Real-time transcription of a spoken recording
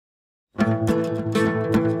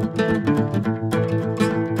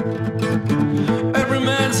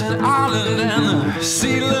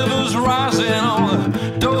sea levels rising, all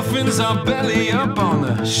the dolphins are belly up on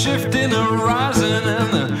the shifting horizon,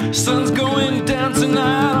 and the sun's going down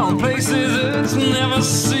tonight on places it's never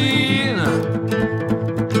seen.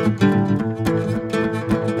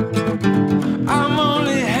 I'm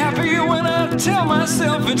only happy when I tell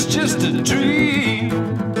myself it's just a dream.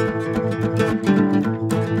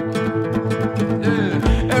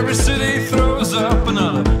 Every city throws up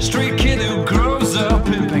another street kid who grows up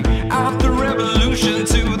pimping out the revolution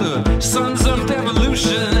to the sun's up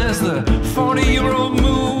evolution, as the 40-year-old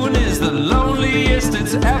moon is the loneliest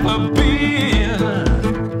it's ever been.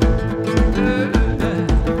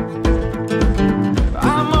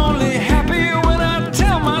 I'm only happy when I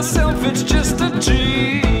tell myself it's just a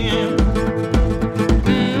dream.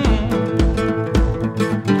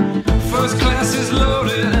 First class is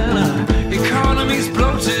loaded and the economy's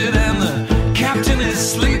bloated, and the captain is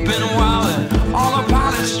sleeping while all the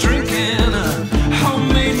pilots drinking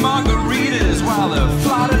homemade margaritas while the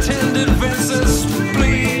flight attendant vents a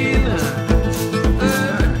spleen.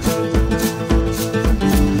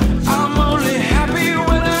 I'm only happy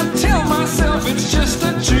when I tell myself it's just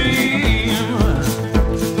a dream.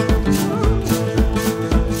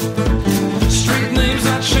 Street names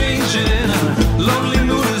are changing, lonely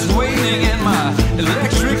mood is waiting, and my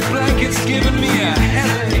electric blanket's giving me a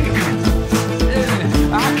headache.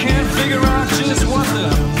 I can't figure out just what the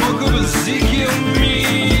book of Ezekiel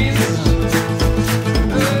means.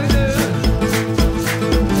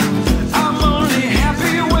 I'm only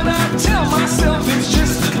happy when I tell myself it's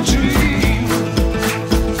just a dream.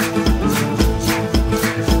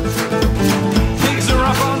 Pigs are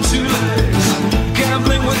up on two legs,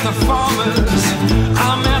 gambling with the farmers.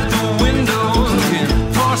 I'm at the window looking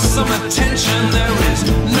for some attention. There is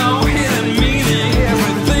no hidden meaning,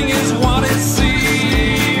 everything is what it seems.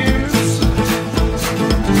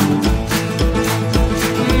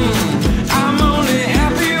 I'm only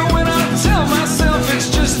happy when I tell myself it's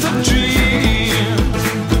just a dream.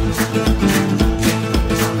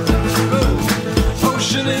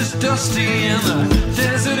 Ocean is dusty and the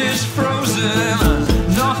desert is frozen, and the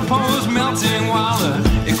North Pole is melting while the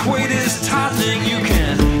equator's tightening. You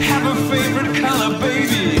can have a favorite color,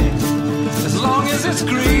 baby, as long as it's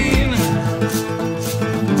green.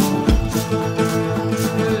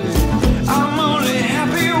 I'm only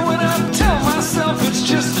happy when I tell myself it's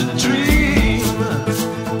just a dream.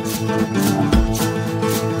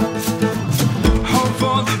 Hope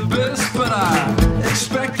for the best, but I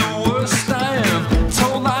expect the worst. I am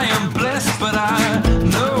told I am blessed, but I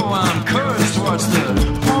know I'm cursed. What's the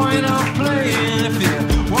point of playing if you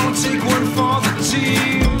won't take one for the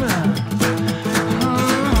team?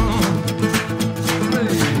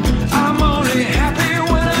 I'm only happy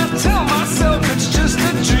when I tell myself it's just a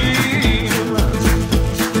dream.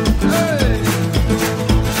 Hey.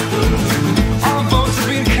 All votes have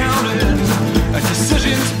been counted, a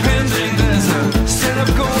decision's pending. There's a set of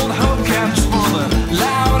gold hubcaps for the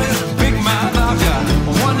loudest big mouth. I've got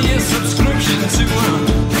a 1-year subscription to a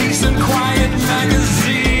Peace and Quiet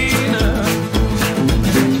magazine.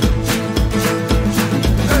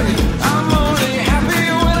 Hey. I'm only happy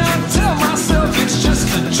when I tell myself it's just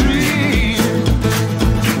a dream.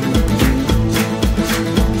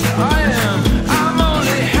 I'm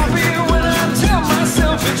only happy when I tell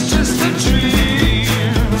myself it's just a dream.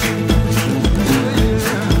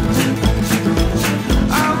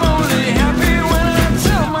 I'm only happy when I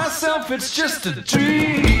tell myself it's just a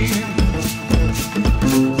dream.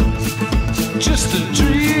 Just a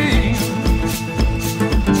dream.